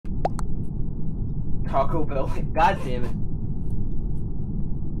Taco Bell. God damn it.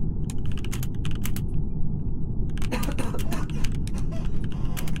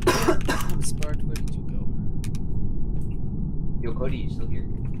 Spark, where did you go? Yo, Cody, you still here?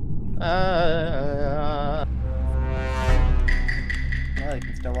 Well, you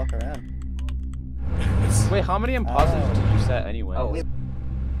can still walk around. Wait, how many imposters did you set anyway?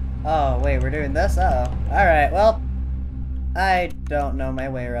 Oh, wait, we're doing this? Uh-oh. Alright, well, I don't know my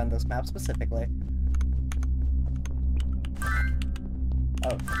way around this map specifically.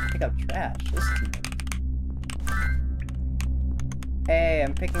 Oh, pick up trash. This is new. Hey,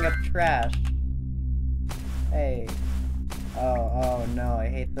 I'm picking up trash. Hey. Oh no, I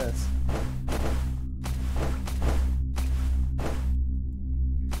hate this.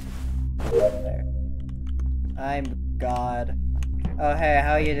 There. I'm God. Oh, hey,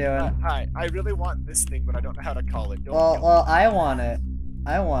 how you doing? Hi, I really want this thing, but I don't know how to call it. Well, I want it.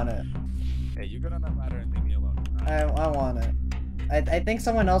 I want it. Hey, you get on that ladder and leave me alone. I want it. I think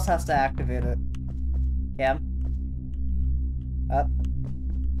someone else has to activate it. Cam? Up.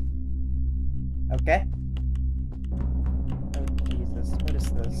 Okay. Oh, Jesus. What is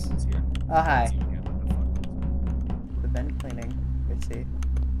this? Oh, hi. The vent cleaning. Let's see.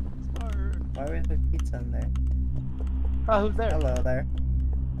 Why was there pizza in there? Oh, who's there? Hello there.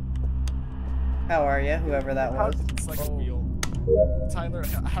 How are you, whoever that was? It's like a wheel. Tyler,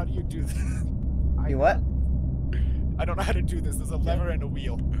 how do you do this? You what? I don't know how to do this. There's a lever and a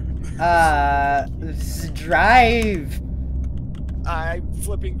wheel. Drive! I'm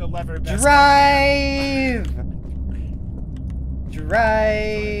flipping the lever best Drive!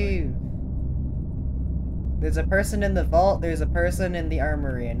 Drive! There's a person in the vault, there's a person in the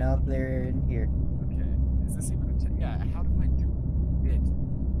armory, and now they're in here. Okay. Is this even a yeah, how do I do it?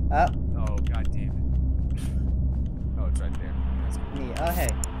 Up. Oh, god damn it. Oh, it's right there. Me. Oh,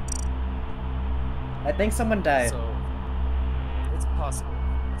 hey. I think someone died. So, it's possible.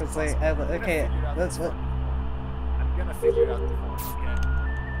 It's like, okay, let's look. I'm gonna figure out the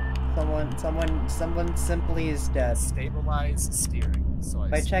one again. Someone simply is dead. Stabilize steering. So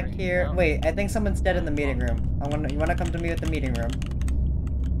If I check here, down. wait, I think someone's dead in the meeting room. You wanna come to me with the meeting room?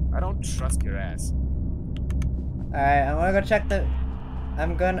 I don't trust your ass. Alright, I'm gonna go check the...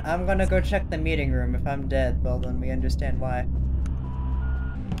 I'm gonna go check the meeting room. If I'm dead, well then we understand why.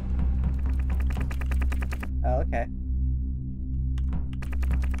 Oh, okay.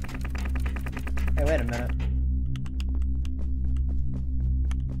 Hey, wait a minute.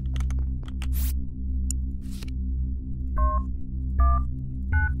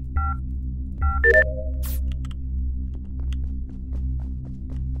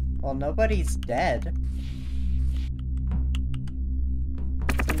 Well, nobody's dead.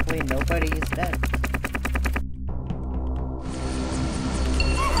 Simply nobody's dead.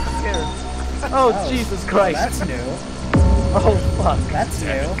 Oh, Jesus Christ. That's new. Oh, fuck. That's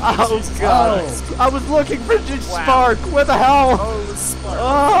new. Oh, God. Oh. I was looking for Spark. Where the hell? Oh,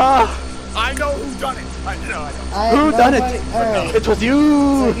 Spark. I know who done it. I know. Who done it? Alright. It was you.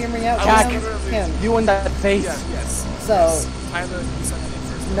 So hear me out. Kim. You in that face. Yes. So, Tyler, you said it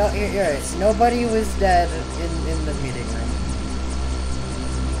first. no, you're right. Nobody was dead in the meeting room.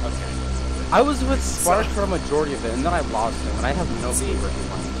 Okay. I was with Spark for a majority of it, and then I lost him, and I have no clue where he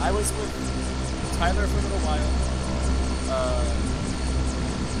went. I was with Tyler for a little while.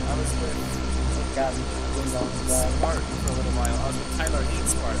 I was with God, Spark for a little while. I was with Tyler and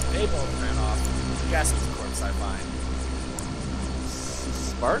Spark. They both ran off. Gas was the corpse, I find.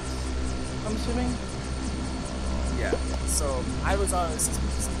 Spark? I'm assuming? Yeah. So, I was on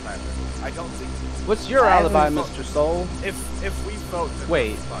suspicious of Tyler. I don't think... What's your alibi, Mr. Soul? If we vote, then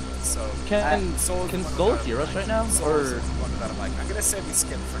wait. Fuck it. So, Can Soul hear us right now? Or... I'm gonna say we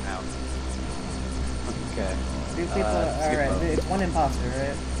skip for now. Okay. Two people, alright, it's one imposter,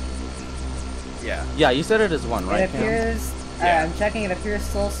 right? Yeah. Yeah, you said it is one, right? It appears, Yeah. I'm checking, it appears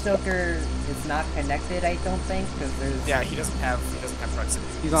Soul Stoker is not connected, I don't think, because there's... Yeah, he doesn't have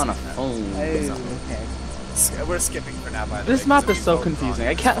proximity. He's on a phone. Oh, okay. We're skipping for now, by the way. This map is so confusing.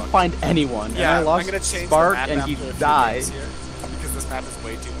 I can't find anyone. Yeah, and I lost I'm gonna change Spark the map and he after a few died. days here, because this map is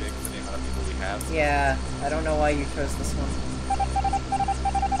way too big for the amount of people we have. Yeah, I don't know why you chose this one.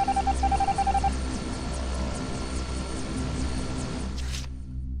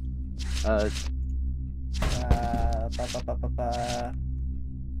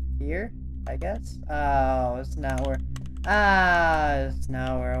 Here, I guess? Oh, it's not where... it's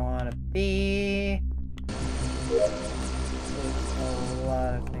not where I want to be. There's a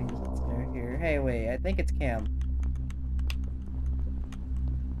lot of things that's near here. Hey, wait, I think it's Cam.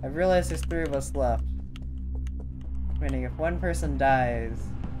 I realized there's 3 of us left. Meaning if one person dies...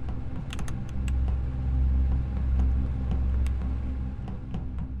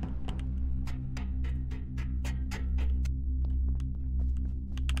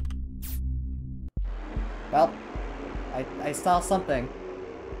 Well, I saw something.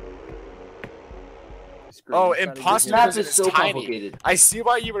 Oh, imposter Map vision is is so tiny. complicated. I see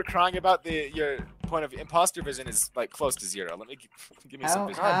why you were crying about your point of imposter vision is like close to 0. Let me give me some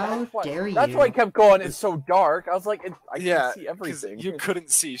vision. How dare you? That's why I kept going. It's so dark. I was like, I Yeah, can see everything. you couldn't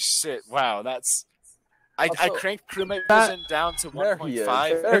see shit. Wow, that's. I Also, cranked crewmate vision down to there he is.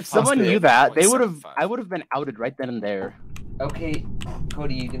 1.5. If someone knew that, they I would have been outed right then and there. Okay,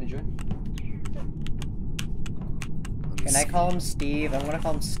 Cody, you gonna join? Can I call him Steve? I want to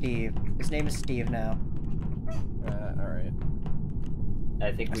call him Steve. His name is Steve now. Alright.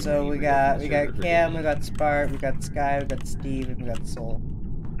 I think So we got Cam, we got Spark, we got Sky, we got Steve, and we got Soul.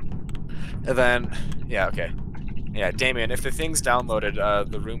 And then, yeah, okay. Yeah, Damien, if the thing's downloaded,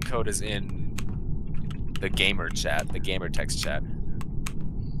 the room code is in the gamer chat, the gamer text chat.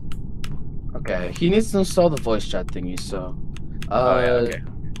 Okay, he needs to install the voice chat thingy, so... Oh, yeah, okay.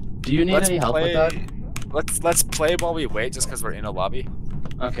 Do you need any help with that? Let's play while we wait, just because we're in a lobby.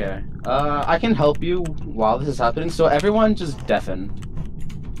 Okay. I can help you while this is happening, so everyone just deafen.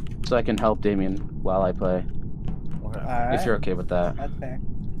 So I can help Damien while I play. Alright. If you're okay with that. That's fair.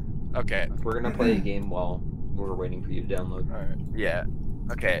 Okay. We're gonna play a game while we're waiting for you to download. Alright. Yeah.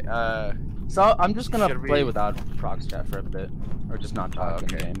 Okay, So I'm just gonna Should play we- without prox chat for a bit. Or just not talk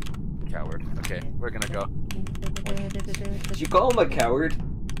okay. in game. Coward. Okay, we're gonna go. Did you call him a coward?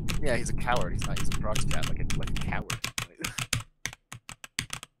 Yeah, he's a coward. He's not. He's a proxy cat, like a coward.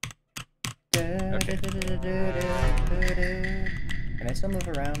 Can I still move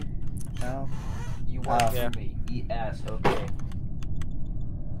around? No. You want Oh. Yeah. me? Eat ass. Okay.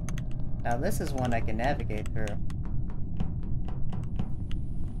 Now this is one I can navigate through.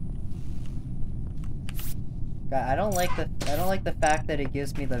 God, I don't like the fact that it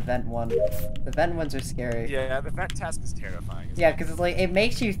gives me the vent one. The vent ones are scary. Yeah, the vent task is terrifying. Yeah, because it's like it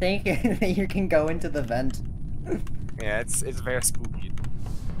makes you think that you can go into the vent. Yeah, it's very spooky.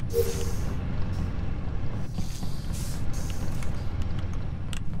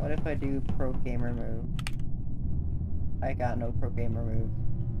 What if I do pro gamer move? I got no pro gamer move.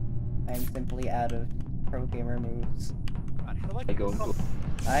 I'm simply out of pro gamer moves. God, how do I go into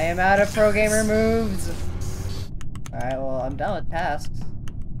I am out of pro gamer moves. Alright, well, I'm done with tasks.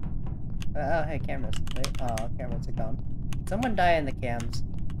 Oh, hey, cameras. Wait, oh, cameras are gone. Someone die in the cams.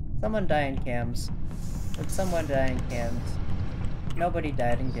 Someone die in cams. Did someone die in cams? Nobody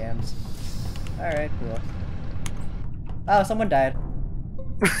died in cams. Alright, cool. Oh, someone died.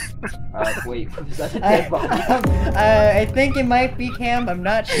 wait, is that a dead body? I think it might be Cam, I'm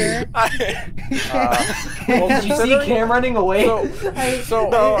not sure. Well, did you see Cam running away? So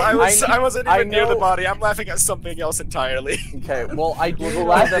No, I wasn't even near the know- body. I'm laughing at something else entirely. Okay, well, I do Well, the know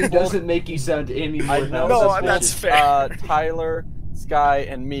last that thing both doesn't make you sound any more I know No, that that's both, fair. Tyler, Sky,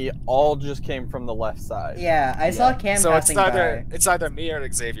 and me all just came from the left side. Yeah, I saw Cam So it's passing it's either me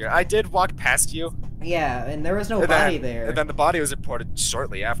or Xavier. I did walk past you. by. Yeah, and there was no and body then, there. And then the body was reported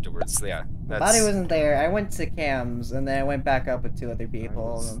shortly afterwards. So yeah, The body wasn't there. I went to Cam's, and then I went back up with 2 other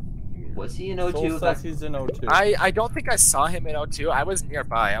people. Was he in Soul O2? says he's in O2. I don't think I saw him in O2. I was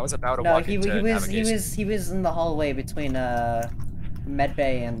nearby. I was about to No, walk he into navigation. was in the hallway between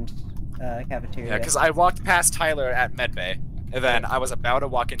medbay and cafeteria. Yeah, because I walked past Tyler at medbay, and then I was about to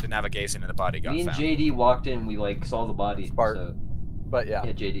walk into navigation, and the body got Me and found. JD walked in, we like saw the body. Spark. So, But yeah.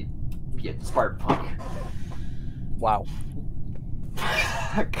 yeah, JD. Yeah, Spark punk. Wow.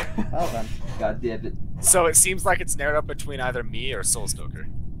 Well then. God damn it. So it seems like it's narrowed up between either me or Soul Stoker,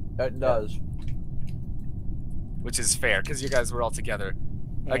 It does. which is fair because you guys were all together.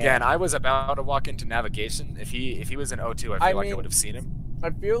 Yeah. Again, I was about to walk into navigation. If he was in O2, I feel like I mean- would have seen him. I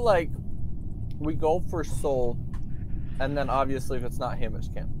feel like we go for Soul, and then obviously if it's not him, it's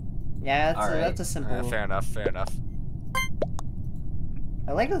Cam. Yeah, Alright. that's a simple. Fair enough. Fair enough.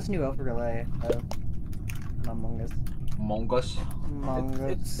 I like this new overlay of Among Us. Mongus. Among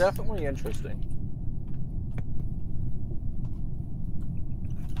Us. It's definitely interesting.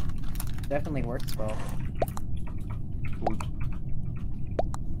 Definitely works well.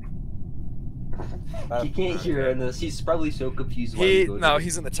 He can't hear this. He's probably so confused. Why he goes No, in.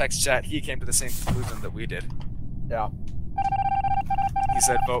 he's in the text chat. He came to the same conclusion that we did. Yeah. He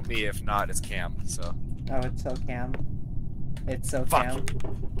said, "Vote me. If not, it's Cam." So. Oh, it's so Cam. It's so Fuck.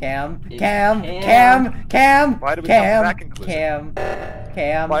 Cam. It's Cam. Cam. Cam. Why did we come to Cam. that conclusion?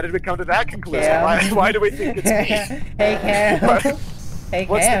 Cam. Why did we come to that conclusion? Cam. Why do we think it's me? Hey Cam. What- Hey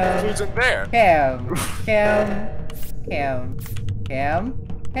What's the Cam. conclusion there? Cam.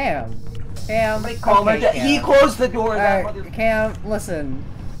 Cam. Somebody call my Okay, dad. He Cam. closed the door. That Alright, mother. Cam, listen.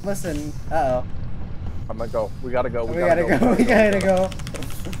 Uh oh. I'm gonna go. We gotta go. We gotta go. We gotta go.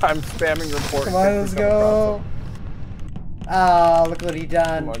 I'm spamming report. Come on, let's go. Oh, look what he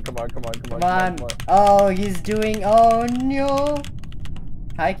done. Come on. Come on. Oh, he's doing. Oh no.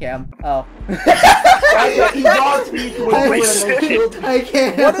 Hi, Cam. Oh. He lost me to Hi,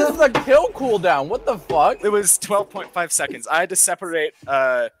 Cam. What is the kill cooldown? What the fuck? It was 12.5 seconds. I had to separate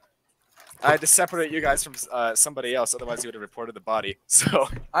you guys from somebody else, otherwise you would have reported the body. So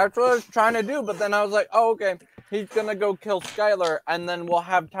That's what I was trying to do, but then I was like, oh, okay. He's gonna go kill Skylar, and then we'll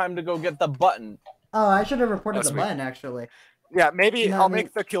have time to go get the button. Oh, I should have reported That's the sweet. button, actually. yeah, maybe No, I'll no.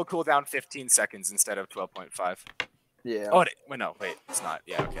 make the kill cooldown 15 seconds instead of 12.5. Yeah. Oh, wait, it's not.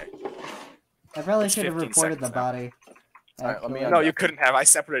 Yeah, okay. I probably It's should have 15 reported the seconds now. body. Alright, let me actually. No, you couldn't have. I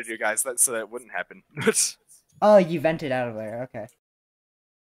separated you guys so that wouldn't happen. Oh, you vented out of there. Okay.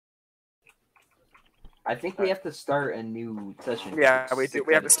 I think we have to start a new session. yeah, we do.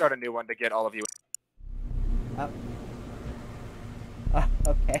 We have to start a new one to get all of you. Oh,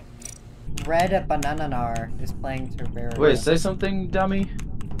 okay. Red Banananar is playing Terraria. Wait, say something, dummy.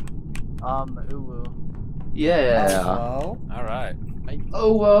 Uwu. Yeah. Hello? All right.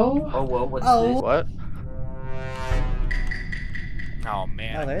 Oh, whoa. Oh well, what's Oh. this? What? Oh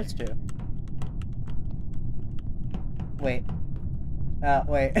man. Oh, there's two. Wait.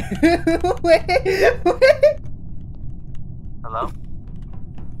 Wait. wait. Hello?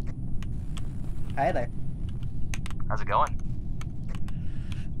 Hi there. How's it going?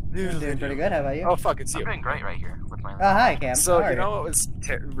 I'm doing pretty good. How about you? Oh fuck, it's I'm you. doing great right here with my. Oh, hi, Cam. So How are you know what was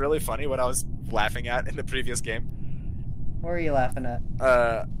really funny? What I was laughing at in the previous game. What were you laughing at?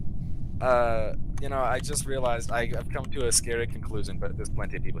 You know, I just realized I've come to a scary conclusion, but there's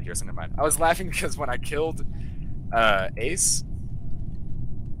plenty of people here, so never mind. I was laughing because when I killed Ace,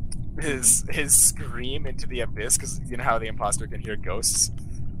 his scream into the abyss, because you know how the imposter can hear ghosts.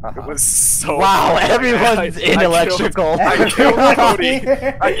 It was so Wow, funny. everyone's in electrical. I killed Cody.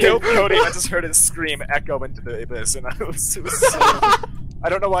 I killed Cody. I just heard his scream echo into the abyss, and it was so. I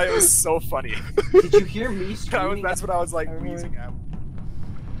don't know why it was so funny. Did you hear me screaming? That's what I was like wheezing at.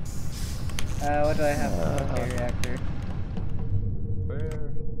 What do I have? Okay, reactor.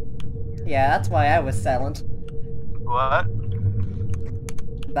 Yeah, that's why I was silent. What?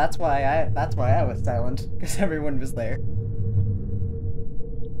 That's why I was silent, because everyone was there.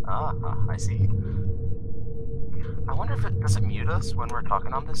 Ah, I see. I wonder if does it mute us when we're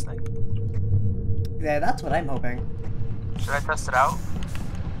talking on this thing? Yeah, that's what I'm hoping. Should I test it out?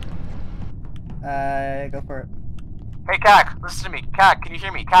 Go for it. Hey, Cac, listen to me. Cac, can you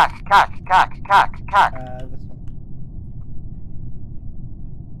hear me? Cac. This one.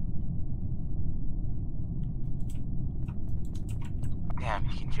 Damn,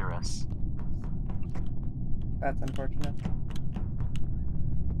 he can hear us. That's unfortunate.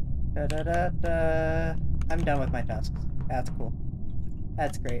 I'm done with my tasks. That's cool.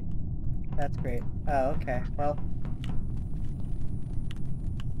 That's great. That's great. Oh, okay. Well,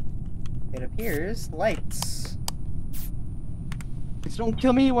 it appears lights. Please don't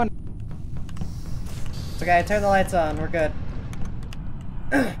kill me when. It's okay. Turn the lights on. We're good.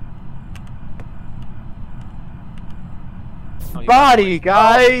 Body,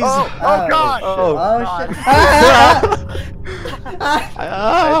 guys! Oh, God! Oh shit!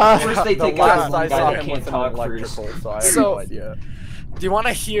 First they The take out last one I guy saw that him can't was an talk electrical, first. so I have So- no idea. Do you want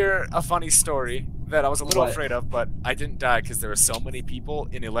to hear a funny story that I was a little What? afraid of, but I didn't die because there were so many people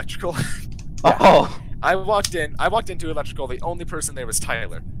in electrical? Oh! I walked into electrical. The only person there was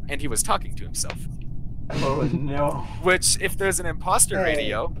Tyler, and he was talking to himself. Oh no. Which, if there's an imposter Hey.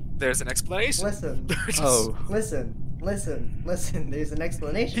 radio, there's an explanation. Listen, Oh. listen. There's an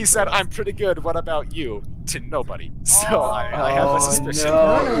explanation. He for said, this. "I'm pretty good. What about you?" To nobody. So I have Oh, a suspicion.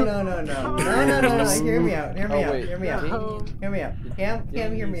 no. No. Hear me out. Hear me Oh, out. wait. Hear me out. Hear me out. Cam,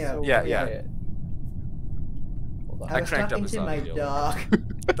 hear me out. Yeah, Hear me yeah. out. Hold on. I was cranked up talking his to my audio. dog.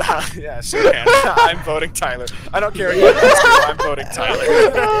 Yeah, sure can. I'm voting Tyler. I don't care what you say, I'm voting Tyler.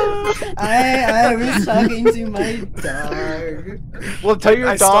 I was talking to my dog. Well, tell your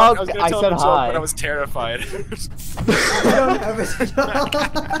I dog was gonna I tell said him a joke, hi. but I was terrified. I don't have a dog.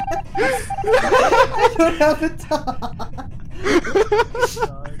 I don't have a dog.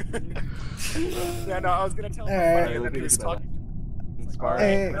 Yeah, no, I was gonna tell him Alright. funny, and then he was talking.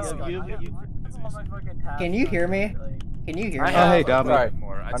 Hey, Can can you hear me? Can you hear I me? have hey, a Dami. bit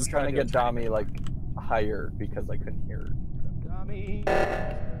more. I I'm just trying to gotta get do a Dami like higher because I couldn't hear her.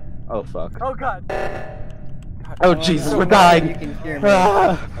 Oh, fuck. Oh god. Oh, Jesus, so we're glad You dying! can hear me.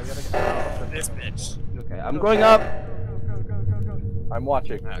 Ah. I gotta get this bitch. Okay, I'm going up. I'm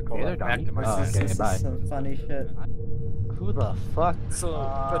watching. Cool. Hey there, Back Donnie. to my Oh, This okay, is bye. some funny shit. Who the fuck? So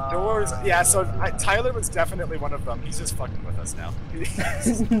the doors. Yeah. So Tyler was definitely one of them. He's just fucking with us now.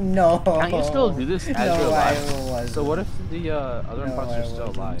 No. Can't you still do this as No, you're I alive? wasn't. So what if the other No, imposter's I still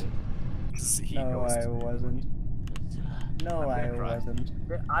wasn't. alive? He No, goes I to- wasn't. No, I cry. wasn't.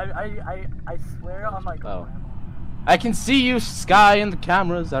 I swear on my Oh. I can see you, Sky, in the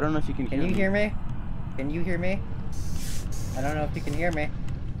cameras. I don't know if you can hear Can you me. hear me? Can you hear me? I don't know if you can hear me.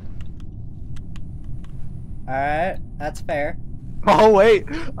 Alright, that's fair. Oh wait,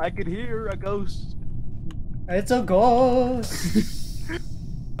 I could hear a ghost. It's a ghost!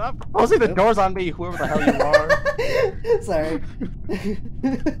 Stop closing the Nope. doors on me, whoever the hell you are. Sorry.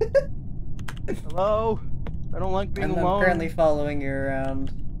 Hello? I don't like being I'm alone. currently following you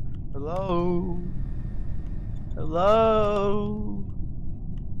around. Hello? Hello?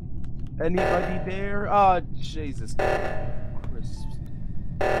 Anybody there? Oh, Jesus Christ.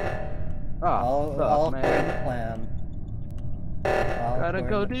 Oh, All fuck, according man. to plan. All Gotta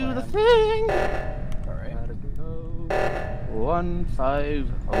go according to do the plan. thing. Alright. Gotta go.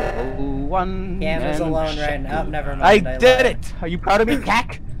 15001. Cam is and alone right now. Never I mind. did lied. it! Are you proud of me,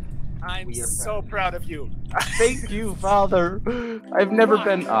 Cack? I'm We are so proud of you. Thank you, Father. I've never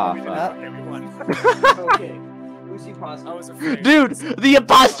been. Ah, fuck. Oh. Everyone. Okay. Who's the imposter? I was afraid. Dude, the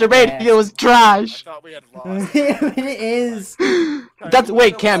imposter radio was I trash. thought we had lost. It is. That's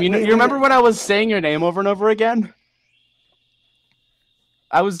wait, Cam. You remember when I was saying your name over and over again?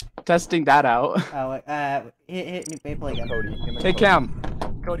 I was testing that out. Oh, hit me, play again. Cody. him and Hey, Cody. Cam.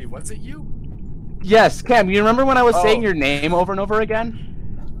 Cody, was it you? Yes, Cam. You remember when I was Oh. saying your name over and over again?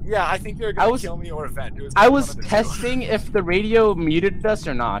 Yeah, I think you were I gonna was- kill me or vent. It was I one was of the two. testing if the radio muted us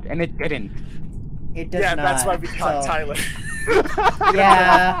or not, and it didn't. It does Yeah, not. that's why we caught so- Tyler.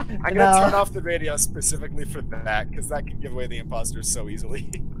 Yeah. I'm gonna turn off the radio specifically for that, because that can give away the imposter so easily.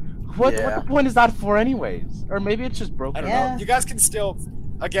 What Yeah. the point is that for, anyways? Or maybe it's just I broken. don't Yeah. know. You guys can still,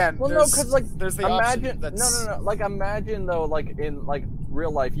 again. Well, no, there's- because like there's the option imagine that's no. Like imagine though, like in like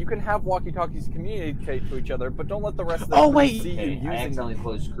real life, you can have walkie-talkies communicate to each other, but don't let the rest of the Oh, crew wait. see you Hey, I using them. accidentally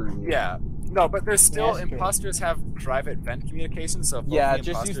closed crew. Yeah. No, but there's still that's true. imposters have private vent communication, so if both Yeah, the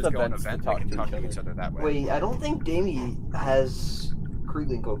just use imposters the go on a vents to vent, talk they can to talk each to each other that way. Wait, I don't think Damie has crew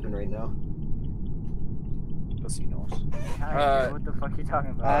link open right now. Pussy knows. What the fuck are you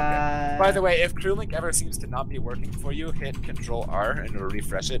talking about? By the way, if CrewLink ever seems to not be working for you, hit Control R and it'll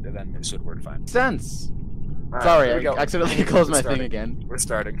refresh it, and then it should work fine. Sense. Alright, Sorry, here we go. I accidentally closed We're my starting. thing again. We're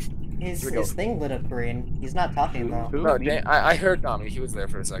starting. his here we go. his thing lit up green. He's not talking though. Who? No, Me? I heard Nami. He was there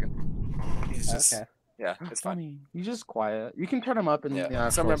for a second. He's just Okay. yeah, it's fine. Funny. You just quiet. You can turn them up and Yeah.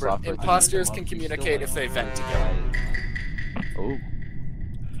 So remember, software. imposters can communicate if they vent together. Oh,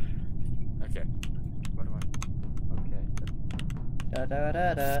 Okay. What do okay. Da da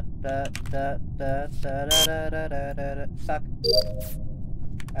da da da da da da da da da da da. Fuck.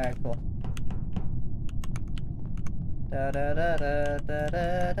 Alright, cool. Da da da da da da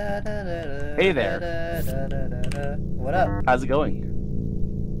da da. Hey there. Da da da da. What up? How's it going?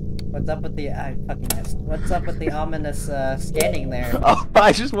 What's up with the I fucking missed. What's up with the ominous scanning there? Oh,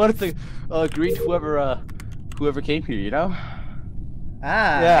 I just wanted to greet whoever came here. You know.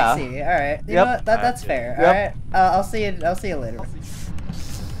 Ah, Yeah. I see. All right. You Yep. know what? That's fair. Yep. All right. I'll see you. I'll see you later.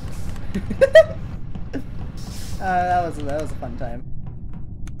 That was a fun time.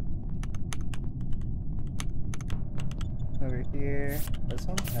 Over here. This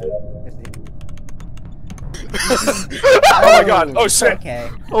one. I see. Oh my god! Oh shit! Okay.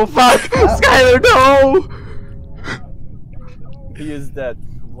 Oh fuck! Oh. Skylar, no! He is dead.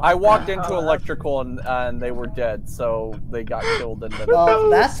 I walked into electrical and they were dead, so they got killed and then. Well, No,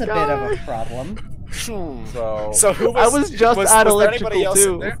 that's a bit of a Sky. problem. So. So who I was? was just was at there electrical anybody else in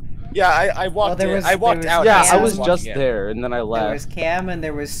too. there? Yeah, I walked there in. was- I walked there out. was Yeah, Cam I was walking just there, and then I There was left. Cam and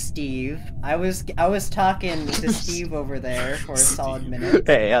there was Steve. I was talking to Steve over there for a solid minute.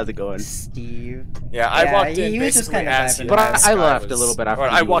 Hey, how's it going? Steve. Yeah, I Yeah, walked he in was just basically kinda as vibing. But as I Sky left a was- little bit after or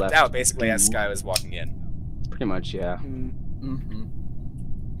I you walked left. out basically as Mhm. Sky was walking in. Pretty much, yeah. Hmm. Mhm.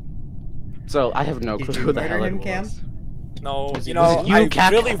 So I have no Did clue you who the murder hell him, it Cam? was. No, Was you it- know, was it you, I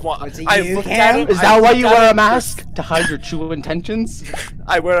Cat? really want. Was it I you, looked Cam? at him. Is I that why looked you at wear a him for- mask? To hide your true intentions?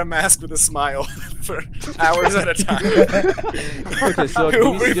 I wear a mask with a smile for hours at a time. Okay, so Who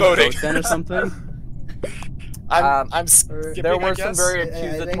can we we skip voting? vote then or something? I'm skipping, There I were some guess. very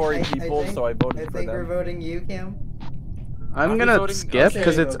accusatory people, so I voted for we're them. voting you, Cam. I'm Are we gonna voting? skip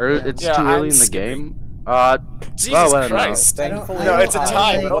because Okay, it's vote, it's yeah. too Yeah, early I'm in the skipping. game. Jesus well, I don't know. Christ! Thankfully, No, it's a I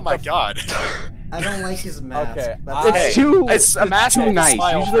tie, don't but oh What my the- god. I don't like his mask. Okay, That's I- It's too. It's a mask too with a nice.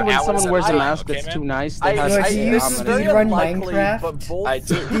 smile Usually for when hours someone at a wears a time, mask okay, that's man? too nice, I, they have Yo, I, do you this is very speedrun unlikely, Minecraft? but both, I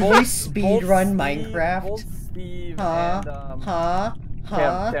do. Do you both speedrun Steve- Minecraft? both Steve Huh? and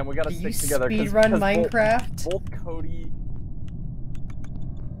Huh? Cam, we gotta Do you stick together. speedrun Minecraft? Both Cody.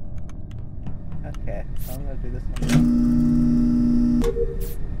 Okay, so I'm gonna do this one.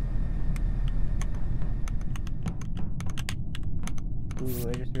 Ooh,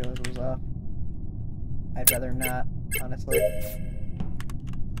 I just realized it was off. I'd rather not, honestly.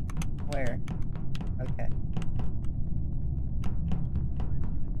 Where? Okay.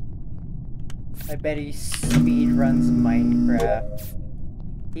 I bet he speedruns Minecraft.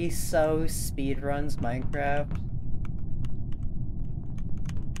 He so speedruns Minecraft.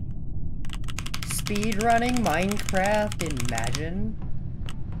 Speedrunning Minecraft, imagine.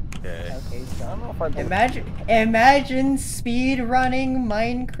 Okay. Okay, I so don't know if I believe imagine speedrunning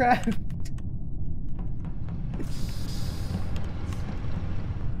Minecraft.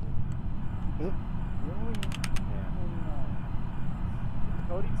 Oop.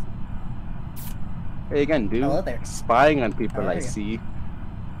 Hey again, dude. Hello there. Spying on people, How are I you? see.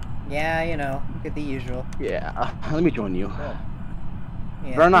 Yeah, you know, get the usual. Yeah, let me join you. Yeah,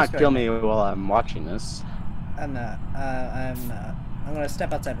 Better not please kill join me while I'm watching this. I'm not. I'm not. I'm gonna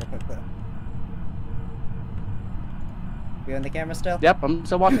step outside real quick though. You on the camera still? Yep, I'm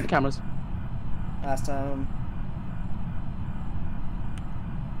still watching the cameras. Awesome.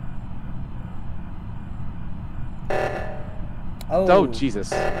 Oh,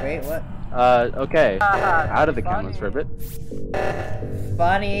 Jesus. Wait, what? Okay. Out of the cameras for a bit.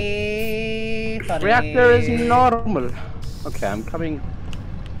 Funny. Reactor is normal. Okay, I'm coming.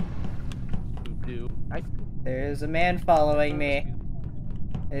 There's a man following me.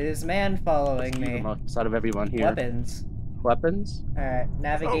 There's a man following The me. most out of everyone here. Weapons. Weapons? Alright,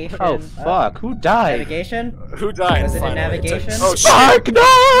 navigation. Oh, fuck. Who died? Navigation? Who died? Was it in finally? navigation? Oh, Spark, shit.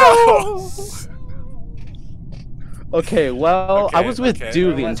 no! Okay, well, I Okay, was with okay. Dew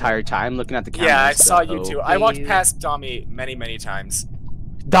Where the was entire time looking at the cameras. Yeah, I saw you so- too. I walked You- past Dommy many, many times.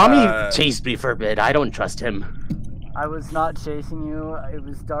 Dommy chased me for a bit. I don't trust him. I was not chasing you. It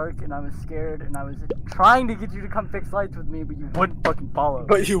was dark and I was scared and I was trying to get you to come fix lights with me, but you wouldn't fucking follow.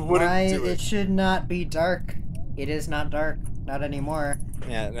 But you wouldn't Why, do it it. should not be dark. It is not dark. Not anymore.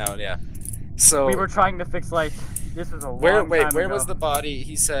 Yeah, no, yeah. So We were trying to fix lights. This was a long where time where ago. was the body?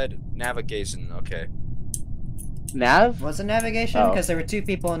 He said navigation. Okay. Nav? Was it navigation? Oh. Because there were two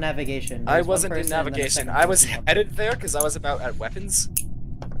people in navigation. There I was one wasn't in person and then a navigation. second I was person. headed there because I was about at weapons.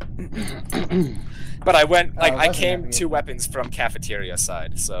 But I went like Oh, it I wasn't came to navigation. weapons from cafeteria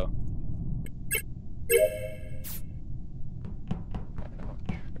side, so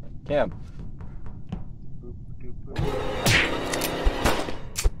Cam.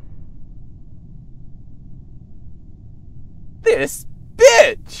 This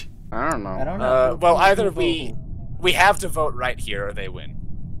bitch! I don't know. I don't know. well either we have to vote right here or they win.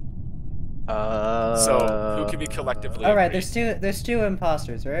 So who can be collectively All right, agreed? there's two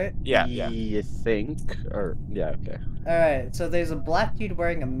imposters, right? Yeah, yeah. You think? Or, yeah, okay. All right, so there's a black dude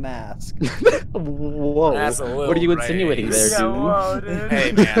wearing a mask. Whoa. That's a What are you little insinuating there, racist. Yeah, dude? whoa, dude.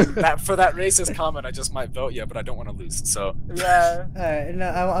 Hey man, for that racist comment, I just might vote you, but I don't want to lose. So Yeah. All right, no,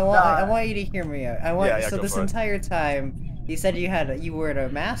 I want you to hear me out. I want Yeah, so go this for it. entire time you said you wore a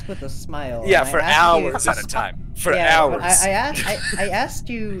mask with a smile. yeah, and I for asked you- hours at a time. For yeah, hours. but I asked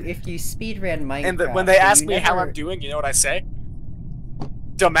you if you speedran Minecraft. And when they but ask you me how never- I'm doing, you know what I say?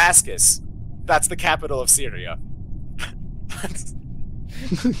 Damascus. That's the capital of Syria.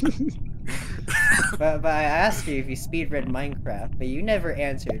 but I asked you if you speedread Minecraft, but you never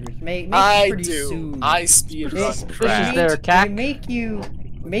answered, which makes me I pretty do. soon. I speedrun Is crap. there a cack? Make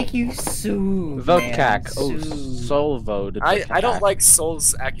you soon. Vote man, cack. Oh, soon. soul vote. I don't like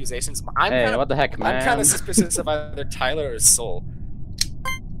Soul's accusations. I'm Hey, kinda, what the heck, man? I'm kind of suspicious of either Tyler or Soul.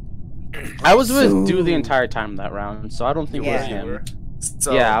 I was with Dew the entire time that round, so I don't think Yeah. it was You him. were.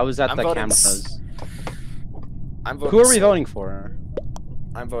 So Yeah, I was at I'm the voting cameras. I'm voting Who are we Soul. voting for?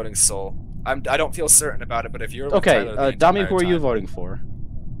 I'm voting Soul. I don't feel certain about it, but if you're with Okay, Tyler the Dami, entire who are you time- voting for?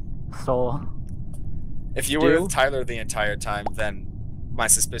 Soul. If you were Dew? with Tyler the entire time, then my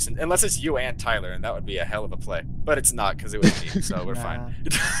suspicion, unless it's you and Tyler, and that would be a hell of a play. But it's not because it was me, so we're Nah. fine.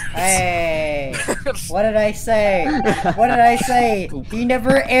 Hey, what did I say? What did I say? He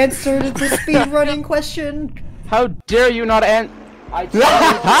never answered the speedrunning question. How dare you not answer?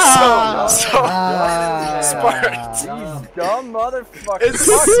 So Sparked. These dumb motherfuckers. It's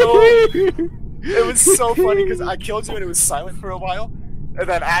so. It was so funny because I killed you and it was silent for a while, and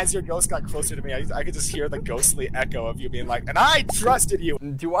then as your ghost got closer to me, I could just hear the ghostly echo of you being like, "And I trusted you."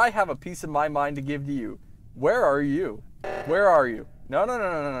 Do I have a piece of my mind to give to you? Where are you? Where are you? No.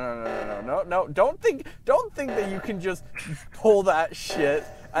 Don't think that you can just pull that shit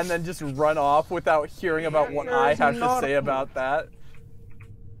and then just run off without hearing about what I have to say about that.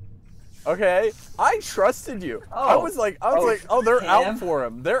 Okay, I trusted you. I was like, oh, they're out for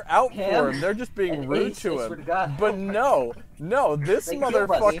him. They're out for him. They're just being rude to him. But no, this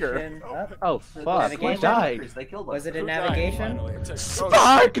motherfucker. Oh fuck! Who died? Was it a navigation?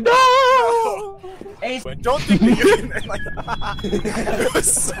 Spark, no! Don't think that you can, like, it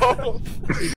was so